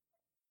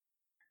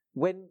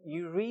when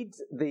you read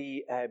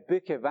the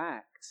book of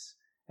Acts,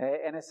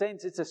 in a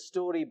sense, it's a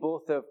story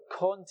both of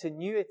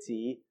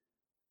continuity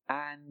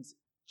and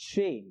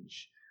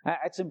change.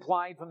 It's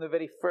implied from the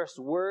very first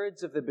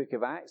words of the book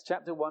of Acts,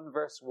 chapter 1,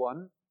 verse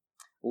 1.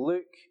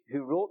 Luke,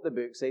 who wrote the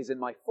book, says, "In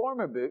my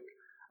former book,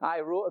 I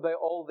wrote about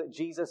all that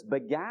Jesus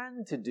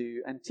began to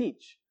do and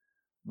teach."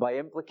 By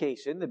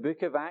implication, the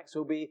book of Acts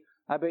will be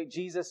about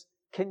Jesus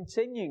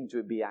continuing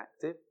to be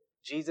active,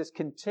 Jesus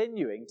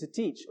continuing to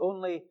teach.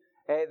 Only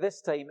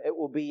this time it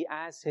will be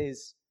as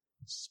his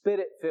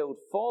Spirit-filled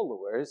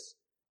followers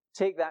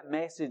take that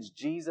message,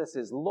 Jesus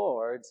is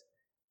Lord,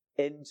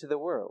 into the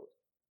world.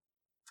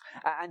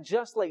 And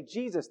just like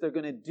Jesus, they're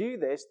going to do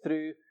this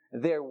through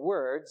their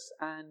words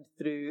and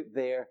through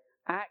their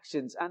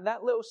actions. And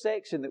that little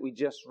section that we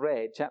just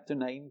read, chapter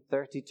 9,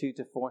 32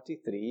 to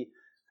 43,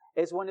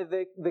 is one of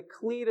the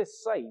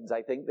clearest signs,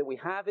 I think, that we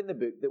have in the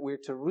book that we're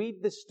to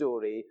read the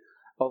story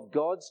of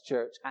God's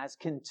church as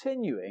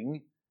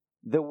continuing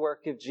the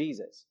work of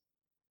Jesus.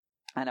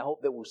 And I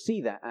hope that we'll see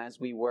that as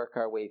we work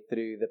our way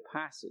through the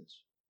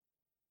passage.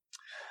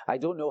 I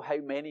don't know how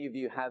many of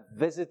you have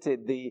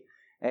visited the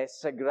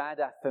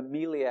Sagrada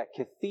Familia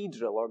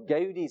Cathedral, or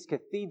Gaudi's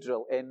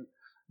Cathedral in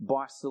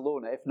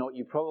Barcelona. If not,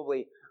 you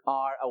probably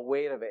are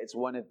aware of it. It's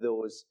one of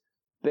those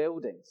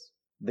buildings.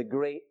 The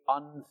great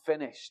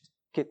unfinished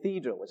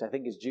cathedral, which I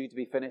think is due to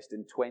be finished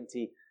in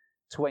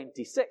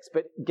 2026.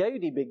 But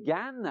Gaudi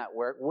began that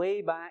work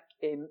way back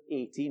in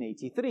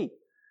 1883.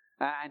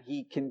 And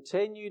he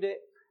continued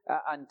it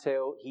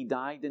until he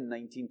died in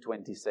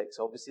 1926,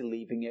 obviously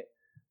leaving it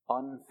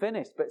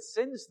unfinished. But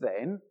since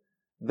then,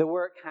 the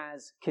work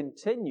has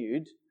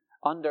continued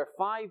under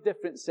 5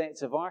 different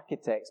sets of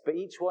architects, but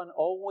each one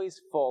always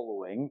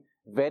following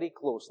very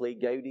closely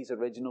Gaudi's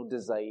original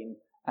design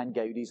and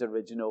Gaudi's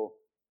original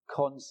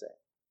concept.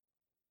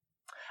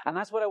 And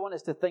that's what I want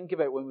us to think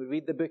about when we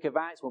read the book of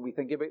Acts, when we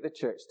think about the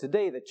church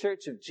today. The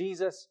church of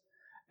Jesus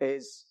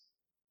is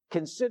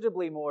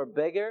considerably more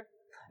bigger,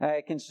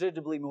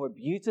 considerably more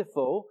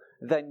beautiful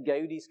than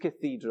Gaudi's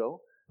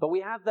cathedral. But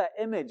we have that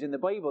image in the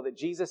Bible that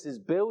Jesus is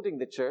building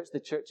the church. The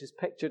church is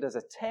pictured as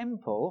a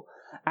temple,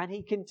 and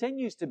he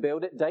continues to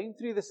build it down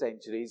through the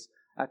centuries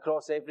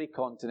across every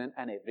continent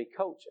and every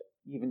culture.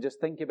 Even just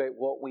think about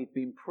what we've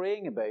been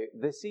praying about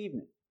this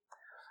evening.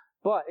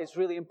 But it's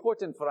really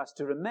important for us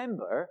to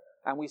remember,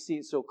 and we see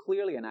it so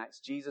clearly in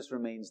Acts, Jesus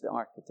remains the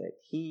architect.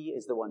 He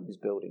is the one who's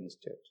building his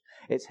church.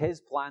 It's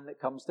his plan that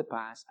comes to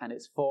pass, and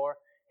it's for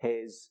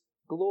his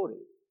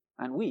glory.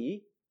 And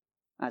we,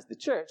 as the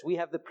church, we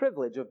have the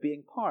privilege of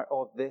being part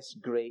of this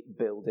great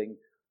building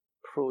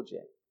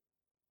project.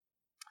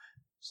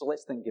 So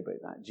let's think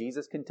about that.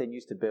 Jesus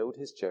continues to build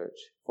his church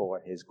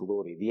for his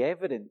glory. The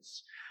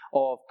evidence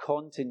of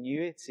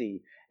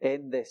continuity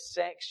in this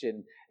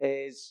section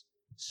is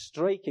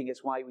striking.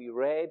 It's why we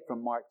read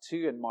from Mark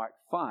 2 and Mark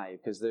 5,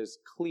 because there's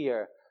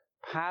clear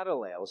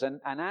parallels.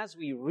 And as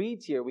we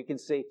read here, we can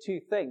say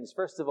 2 things.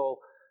 First of all,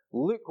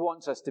 Luke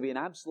wants us to be in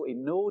absolutely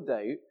no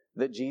doubt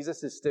that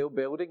Jesus is still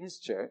building his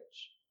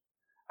church.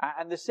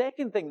 And the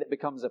second thing that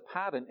becomes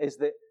apparent is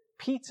that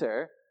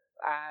Peter,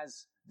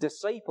 as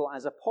disciple,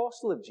 as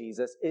apostle of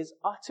Jesus, is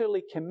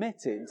utterly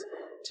committed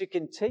to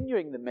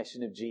continuing the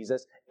mission of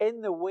Jesus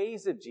in the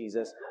ways of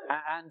Jesus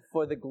and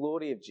for the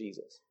glory of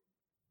Jesus.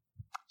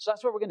 So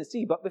that's what we're going to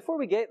see. But before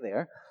we get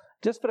there,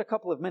 just for a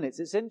couple of minutes,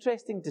 it's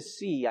interesting to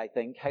see, I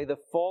think, how the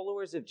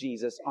followers of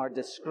Jesus are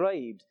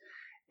described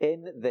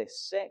in this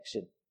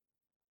section.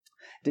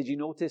 Did you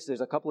notice there's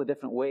a couple of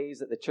different ways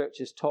that the church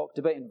is talked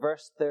about? In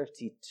verse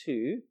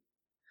 32, it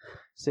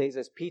says,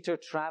 as Peter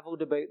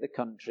traveled about the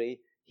country,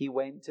 he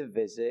went to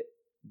visit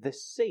the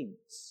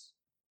saints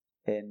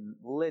in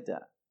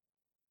Lydda.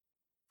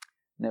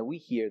 Now we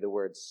hear the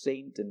word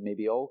saint and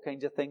maybe all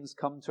kinds of things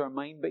come to our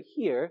mind, but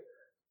here,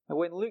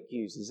 when Luke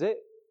uses it,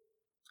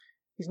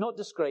 he's not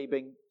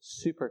describing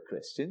super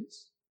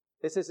Christians.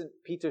 This isn't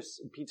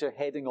Peter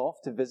heading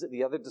off to visit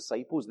the other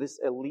disciples, this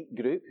elite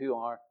group who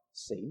are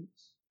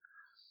saints.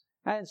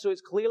 And so it's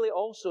clearly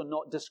also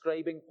not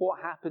describing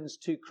what happens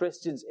to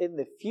Christians in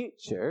the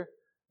future,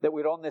 that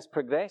we're on this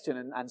progression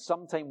and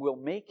sometime we'll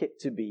make it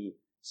to be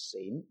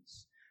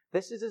saints.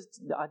 This is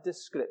a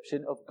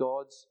description of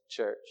God's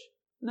church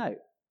now.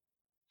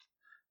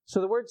 So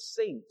the word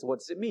saint, what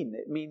does it mean?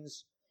 It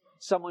means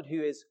someone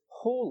who is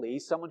holy,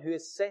 someone who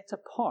is set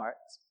apart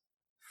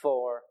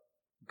for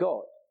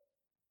God.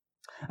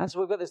 And so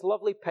we've got this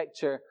lovely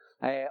picture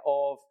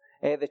of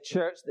the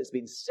church that's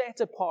been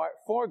set apart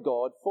for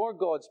God, for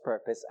God's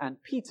purpose,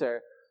 and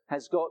Peter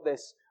has got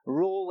this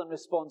role and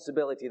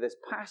responsibility, this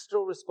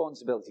pastoral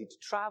responsibility to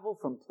travel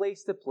from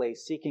place to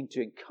place, seeking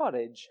to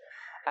encourage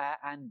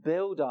and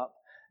build up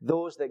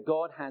those that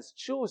God has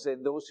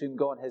chosen, those whom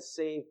God has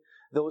saved,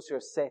 those who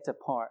are set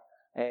apart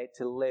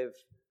to live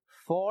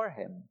for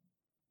him.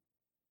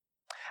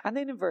 And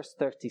then in verse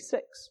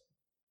 36,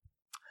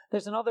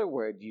 there's another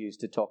word used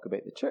to talk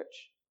about the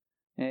church.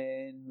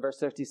 In verse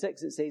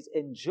 36, it says,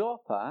 in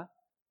Joppa,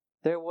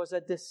 there was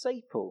a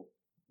disciple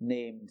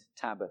named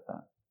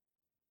Tabitha.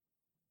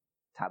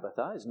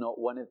 Tabitha is not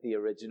one of the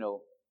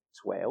original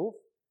 12.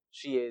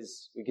 She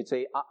is, we could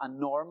say, a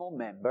normal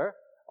member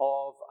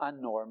of a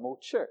normal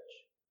church.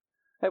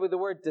 With the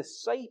word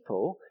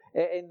disciple,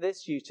 in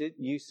this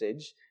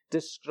usage,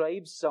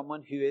 describes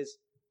someone who is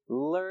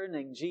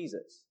learning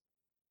Jesus.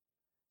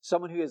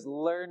 Someone who is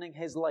learning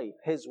his life,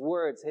 his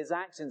words, his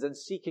actions, and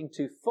seeking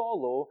to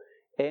follow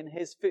in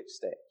his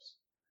footsteps.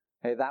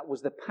 That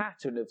was the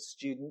pattern of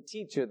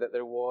student-teacher that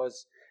there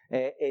was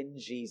in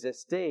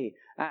Jesus' day.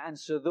 And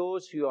so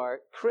those who are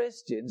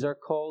Christians are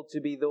called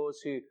to be those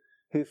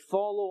who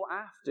follow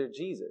after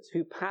Jesus,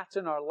 who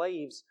pattern our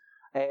lives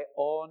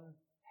on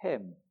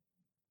him.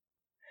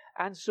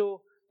 And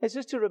so it's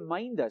just to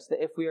remind us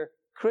that if we're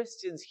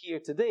Christians here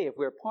today, if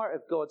we're part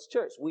of God's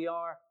church, we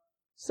are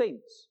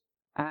saints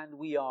and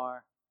we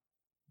are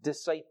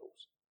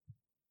disciples.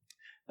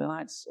 But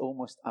that's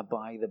almost a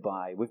by the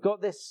by. We've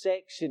got this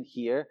section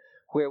here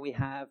where we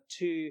have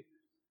two,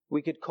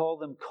 we could call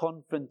them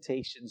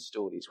confrontation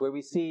stories, where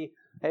we see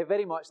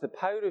very much the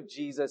power of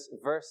Jesus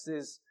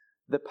versus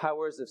the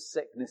powers of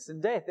sickness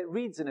and death. It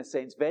reads, in a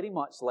sense, very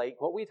much like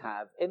what we'd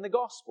have in the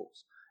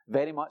Gospels,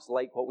 very much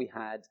like what we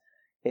had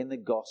in the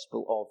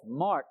Gospel of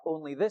Mark.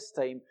 Only this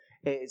time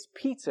it is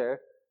Peter,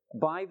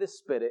 by the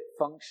Spirit,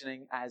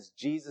 functioning as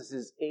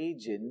Jesus'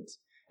 agent,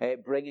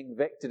 bringing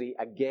victory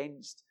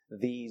against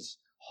these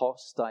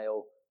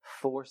hostile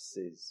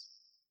forces.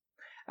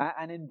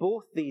 And in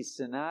both these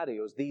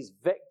scenarios, these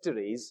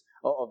victories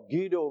of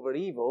good over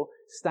evil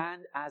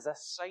stand as a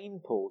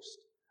signpost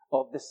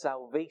of the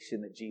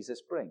salvation that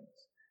Jesus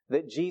brings.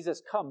 That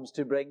Jesus comes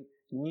to bring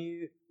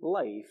new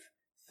life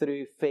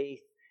through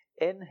faith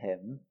in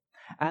him.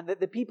 And that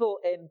the people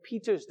in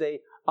Peter's day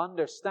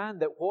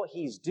understand that what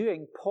he's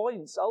doing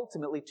points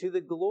ultimately to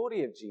the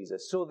glory of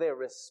Jesus. So their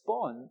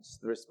response,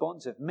 the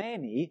response of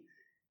many,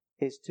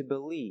 is to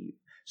believe.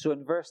 So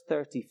in verse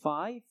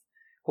 35,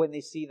 when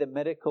they see the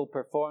miracle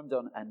performed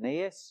on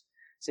Aeneas,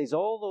 it says,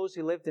 all those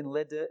who lived in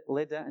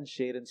Lydda and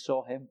Sharon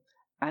saw him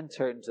and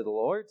turned to the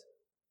Lord.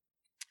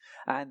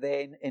 And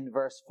then in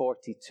verse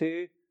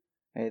 42,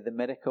 the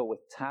miracle with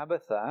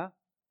Tabitha,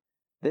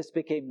 this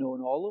became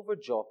known all over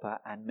Joppa,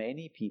 and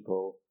many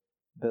people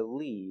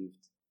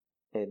believed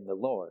in the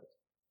Lord.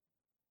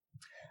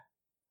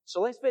 So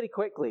let's very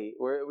quickly,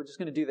 we're just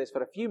going to do this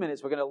for a few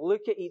minutes, we're going to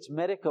look at each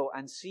miracle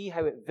and see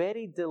how it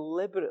very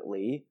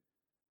deliberately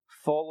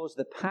follows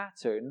the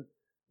pattern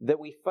that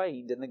we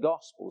find in the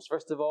Gospels.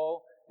 First of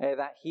all,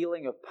 that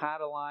healing of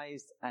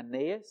paralyzed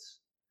Aeneas.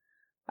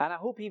 And I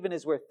hope even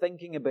as we're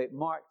thinking about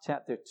Mark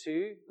chapter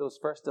 2, those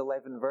first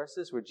 11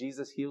 verses where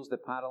Jesus heals the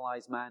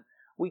paralyzed man,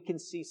 we can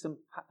see some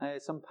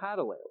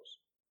parallels.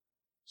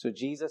 So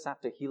Jesus,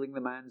 after healing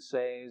the man,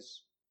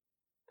 says,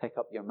 pick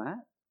up your mat.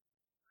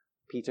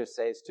 Peter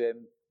says to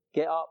him,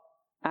 get up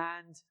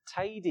and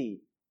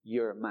tidy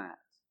your mat.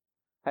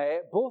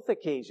 Both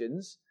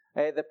occasions,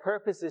 the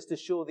purpose is to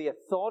show the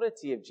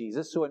authority of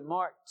Jesus. So in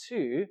Mark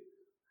 2,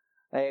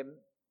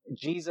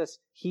 Jesus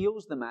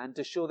heals the man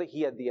to show that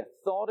he had the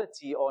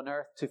authority on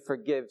earth to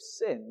forgive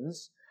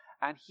sins.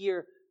 And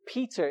here,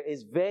 Peter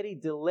is very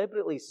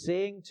deliberately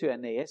saying to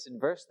Aeneas in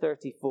verse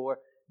 34,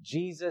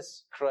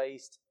 Jesus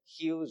Christ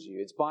heals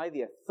you. It's by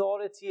the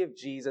authority of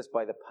Jesus,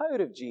 by the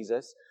power of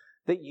Jesus,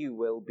 that you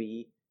will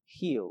be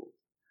healed.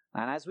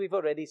 And as we've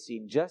already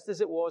seen, just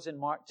as it was in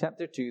Mark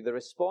chapter 2, the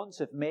response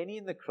of many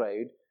in the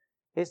crowd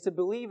is to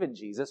believe in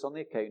Jesus on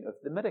the account of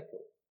the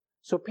miracle.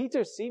 So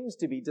Peter seems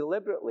to be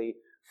deliberately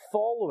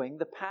following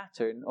the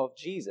pattern of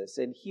Jesus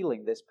in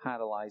healing this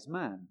paralyzed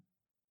man.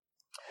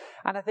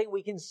 And I think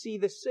we can see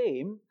the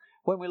same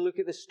when we look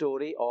at the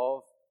story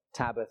of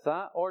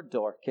Tabitha or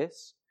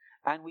Dorcas,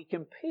 and we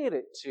compare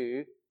it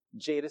to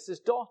Jairus'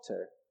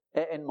 daughter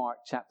in Mark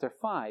chapter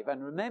 5.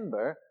 And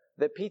remember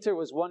that Peter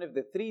was one of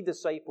the 3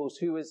 disciples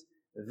who was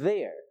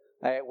there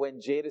when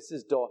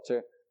Jairus'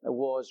 daughter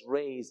was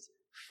raised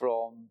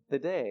from the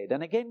dead.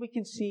 And again, we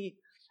can see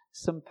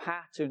some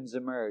patterns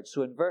emerge.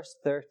 So in verse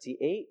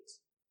 38,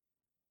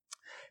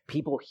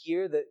 people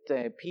hear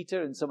that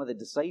Peter and some of the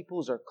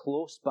disciples are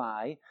close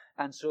by,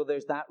 and so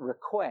there's that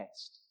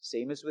request,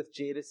 same as with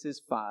Jairus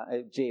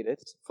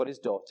for his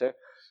daughter,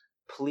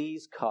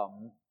 please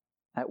come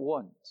at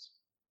once.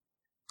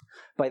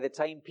 By the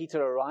time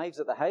Peter arrives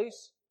at the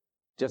house,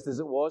 just as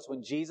it was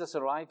when Jesus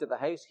arrived at the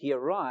house, he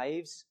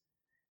arrives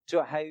to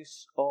a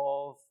house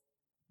of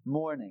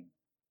mourning.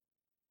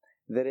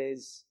 There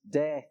is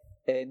death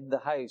in the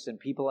house, and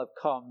people have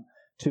come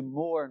to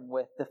mourn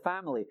with the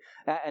family.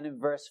 And in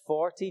verse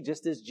 40,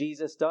 just as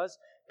Jesus does,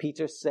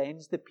 Peter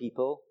sends the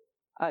people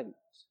out.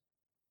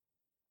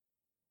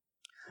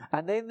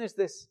 And then there's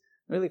this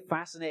really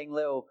fascinating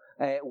little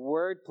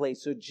word play.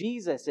 So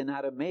Jesus in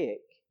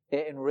Aramaic,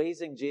 in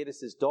raising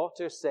Jairus'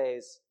 daughter,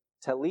 says,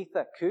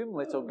 Talitha cum,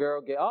 little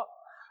girl, get up.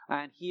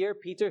 And here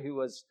Peter, who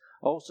was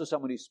also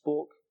someone who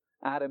spoke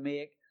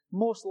Aramaic,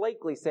 most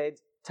likely said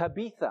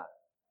Tabitha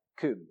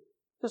cum.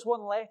 Just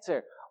one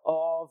letter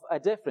of a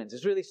difference.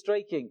 It's really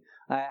striking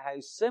how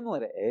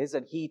similar it is.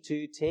 And he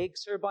too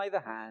takes her by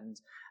the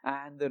hand,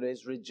 and there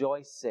is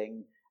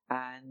rejoicing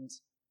and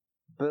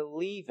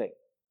believing.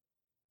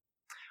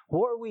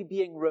 What are we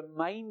being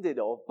reminded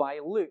of by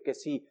Luke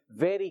as he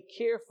very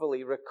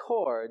carefully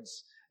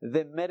records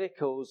the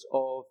miracles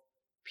of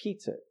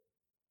Peter?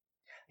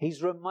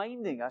 He's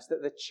reminding us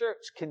that the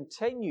church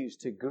continues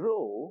to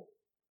grow,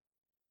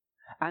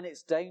 and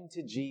it's down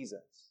to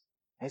Jesus.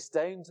 It's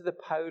down to the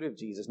power of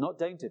Jesus, not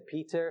down to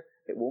Peter.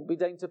 It won't be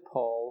down to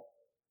Paul.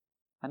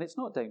 And it's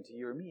not down to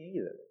you or me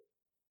either.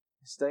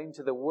 It's down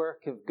to the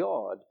work of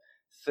God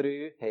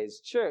through his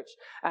church.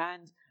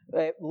 And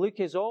Luke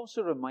is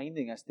also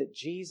reminding us that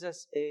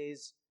Jesus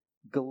is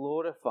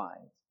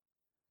glorified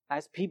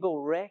as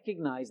people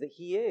recognize that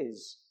he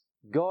is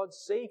God's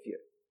Savior,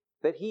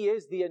 that he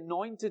is the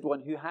anointed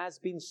one who has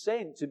been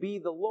sent to be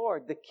the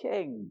Lord, the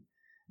King,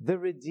 the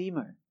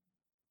Redeemer,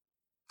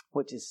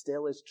 which is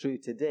still as true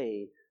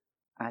today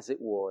as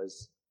it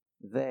was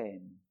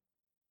then.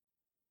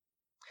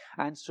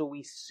 And so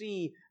we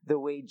see the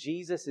way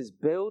Jesus is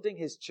building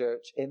his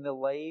church in the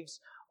lives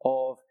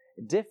of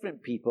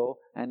different people,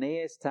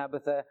 Aeneas,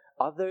 Tabitha,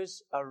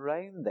 others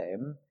around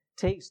them,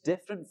 takes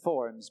different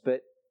forms,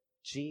 but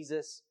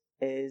Jesus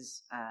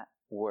is at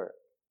work.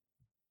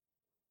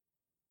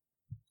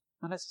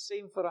 And it's the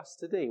same for us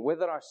today.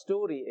 Whether our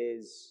story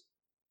is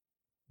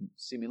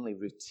seemingly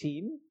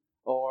routine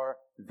or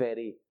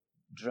very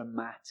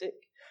dramatic,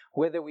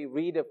 whether we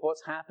read of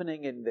what's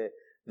happening in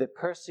the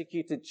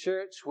persecuted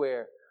church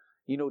where,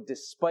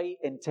 despite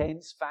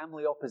intense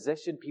family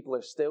opposition, people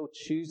are still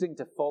choosing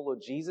to follow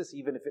Jesus,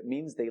 even if it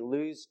means they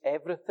lose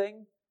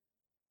everything.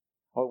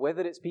 Or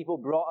whether it's people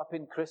brought up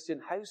in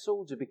Christian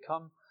households who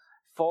become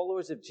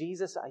followers of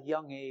Jesus at a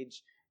young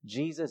age,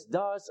 Jesus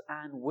does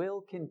and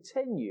will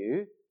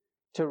continue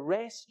to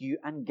rescue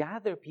and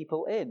gather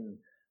people in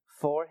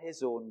for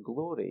his own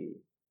glory.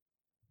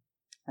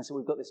 And so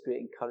we've got this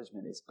great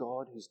encouragement. It's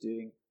God who's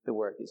doing the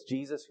work. It's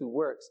Jesus who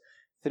works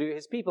through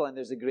his people. And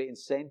there's a great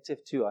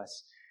incentive to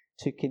us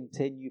to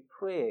continue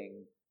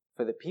praying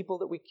for the people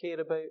that we care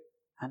about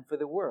and for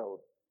the world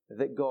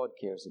that God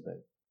cares about.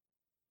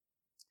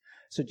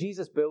 So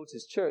Jesus builds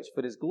his church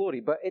for his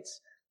glory, but it's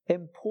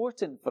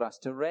important for us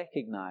to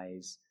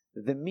recognize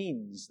the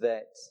means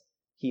that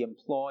he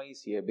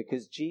employs here,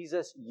 because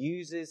Jesus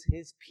uses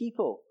his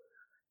people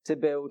to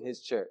build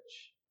his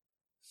church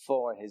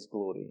for his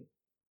glory.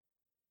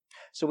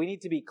 So we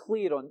need to be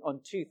clear on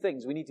two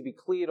things. We need to be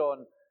clear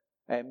on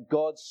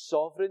God's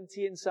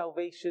sovereignty in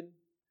salvation,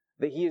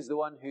 that he is the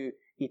one who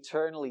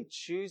eternally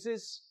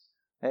chooses.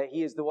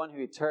 He is the one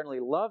who eternally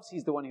loves.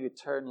 He's the one who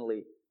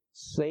eternally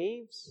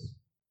saves.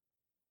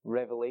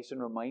 Revelation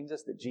reminds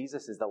us that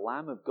Jesus is the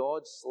Lamb of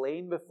God,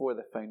 slain before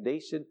the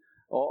foundation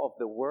of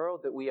the world,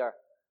 that we are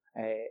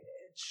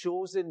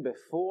chosen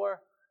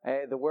before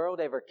the world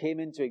ever came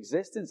into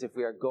existence if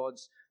we are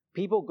God's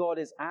people. God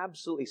is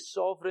absolutely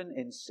sovereign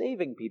in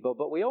saving people,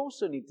 but we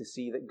also need to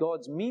see that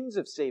God's means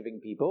of saving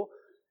people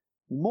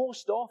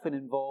most often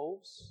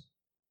involves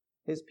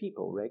his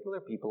people, regular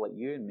people like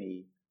you and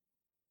me,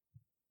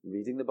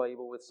 reading the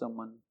Bible with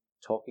someone,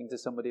 talking to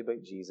somebody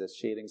about Jesus,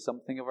 sharing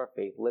something of our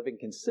faith, living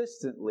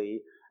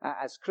consistently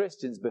as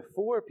Christians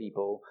before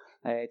people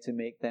to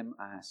make them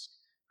ask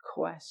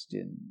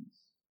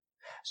questions.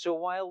 So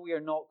while we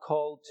are not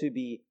called to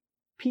be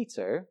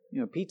Peter,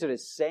 Peter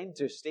is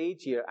center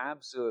stage here,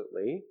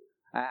 absolutely,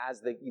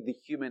 as the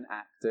human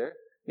actor.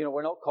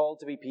 We're not called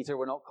to be Peter.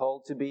 We're not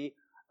called to be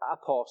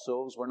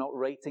apostles. We're not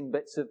writing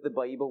bits of the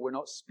Bible. We're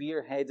not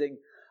spearheading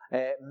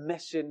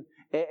mission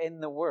in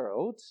the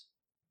world.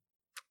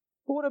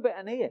 But what about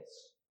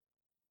Aeneas?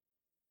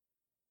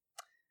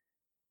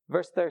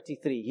 Verse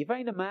 33, he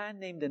found a man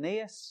named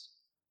Aeneas,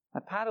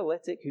 a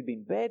paralytic who'd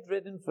been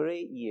bedridden for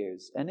 8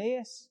 years.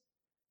 Aeneas,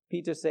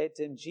 Peter said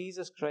to him,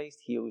 Jesus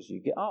Christ heals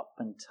you. Get up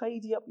and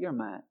tidy up your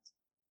mat.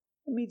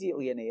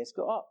 Immediately Aeneas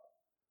got up.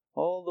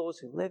 All those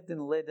who lived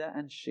in Lydda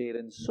and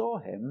Sharon saw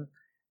him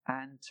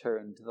and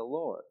turned to the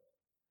Lord.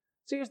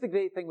 So here's the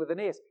great thing with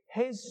Aeneas.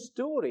 His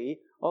story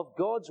of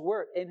God's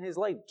work in his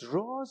life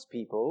draws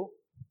people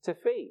to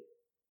faith.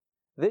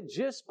 That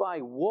just by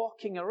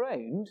walking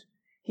around,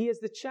 he has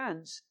the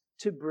chance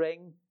to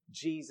bring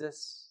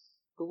Jesus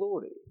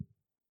glory.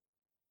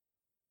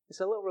 It's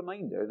a little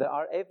reminder that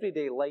our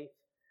everyday life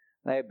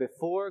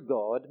before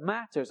God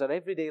matters. Our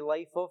everyday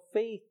life of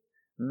faith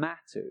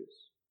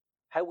matters.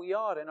 How we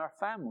are in our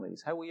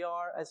families, how we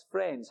are as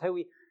friends, how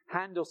we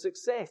handle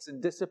success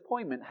and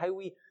disappointment, how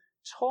we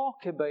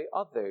talk about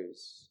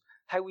others,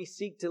 how we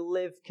seek to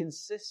live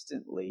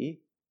consistently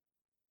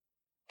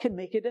can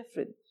make a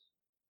difference.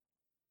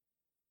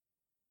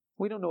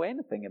 We don't know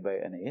anything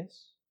about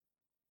Aeneas,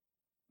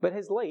 but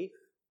his life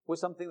was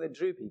something that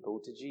drew people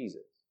to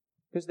Jesus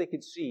because they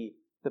could see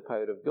the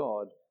power of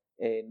God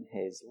in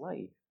his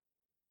life.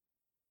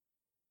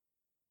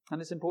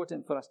 And it's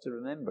important for us to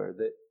remember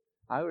that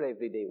our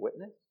everyday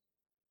witness,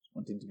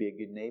 wanting to be a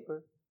good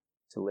neighbour,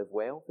 to live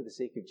well for the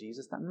sake of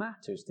Jesus, that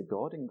matters to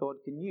God, and God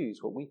can use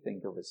what we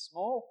think of as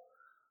small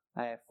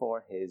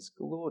for his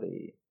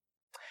glory.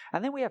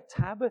 And then we have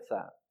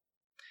Tabitha.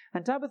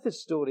 And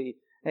Tabitha's story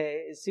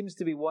seems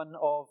to be one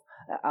of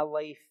a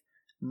life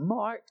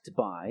marked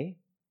by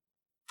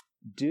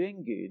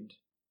doing good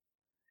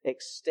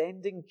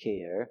extending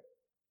care,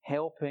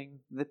 helping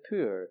the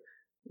poor.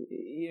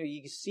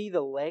 You see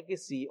the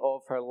legacy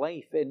of her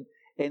life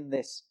in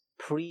this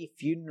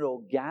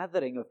pre-funeral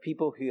gathering of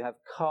people who have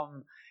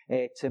come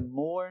to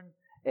mourn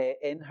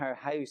in her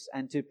house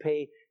and to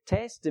pay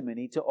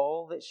testimony to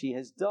all that she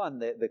has done,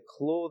 the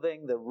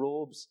clothing, the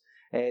robes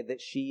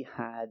that she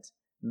had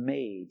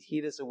made.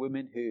 Here is a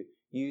woman who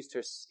used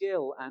her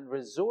skill and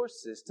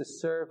resources to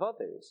serve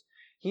others.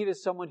 Here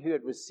is someone who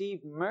had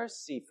received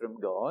mercy from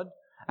God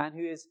and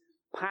who is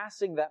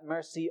passing that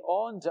mercy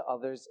on to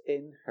others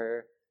in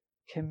her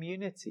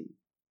community.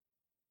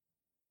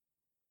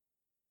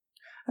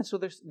 And so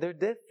they're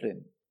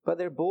different, but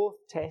they're both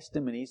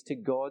testimonies to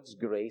God's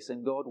grace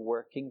and God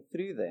working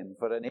through them.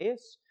 For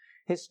Aeneas,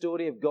 his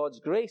story of God's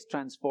grace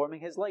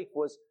transforming his life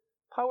was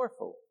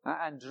powerful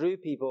and drew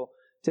people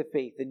to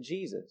faith in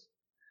Jesus.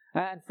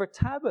 And for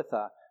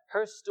Tabitha,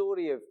 her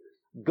story of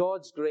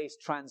God's grace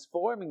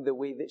transforming the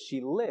way that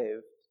she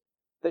lived,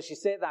 that she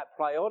set that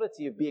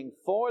priority of being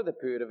for the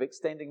poor, of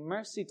extending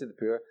mercy to the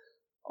poor,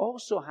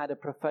 also had a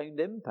profound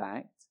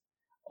impact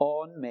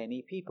on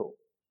many people.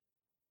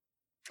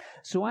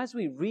 So as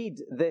we read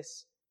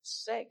this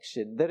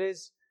section, there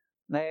is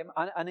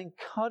an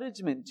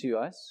encouragement to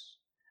us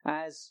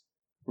as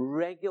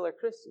regular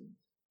Christians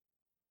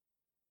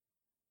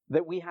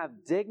that we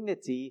have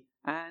dignity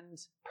and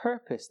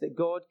purpose, that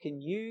God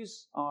can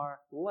use our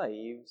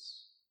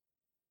lives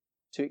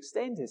to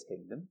extend His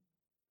kingdom,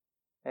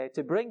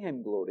 to bring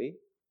Him glory,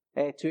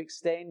 to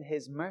extend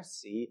His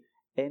mercy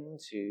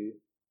into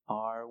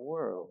our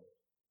world.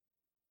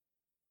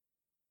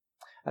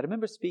 I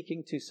remember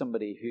speaking to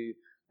somebody who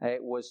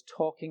was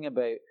talking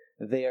about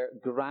their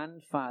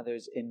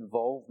grandfather's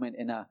involvement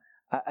in a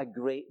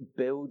great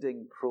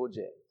building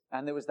project.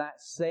 And there was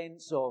that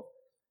sense of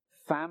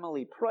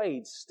family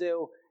pride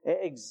still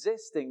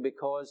existing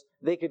because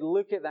they could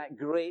look at that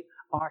great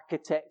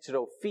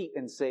architectural feat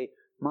and say,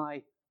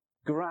 my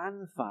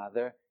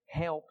grandfather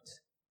helped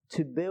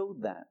to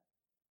build that.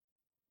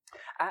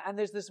 And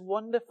there's this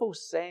wonderful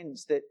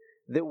sense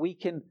that we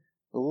can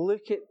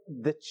look at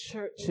the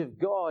church of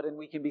God and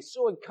we can be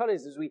so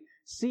encouraged as we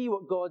see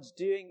what God's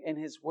doing in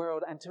His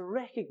world and to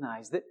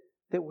recognize that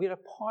we're a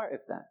part of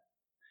that.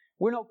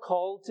 We're not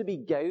called to be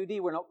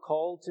Gaudi. We're not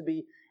called to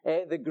be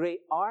the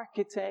great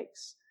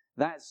architects.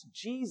 That's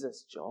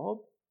Jesus' job.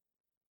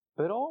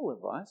 But all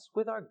of us,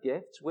 with our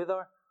gifts, with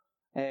our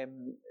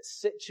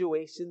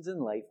situations in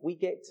life, we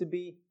get to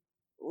be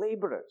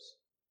laborers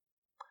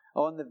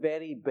on the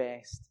very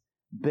best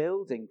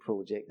building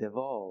project of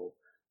all.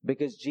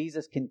 Because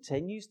Jesus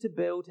continues to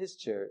build His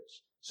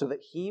church so that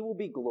He will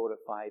be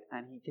glorified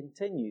and He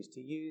continues to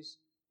use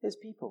His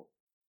people,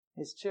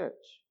 His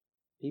church,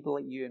 people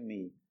like you and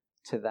me,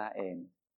 to that end.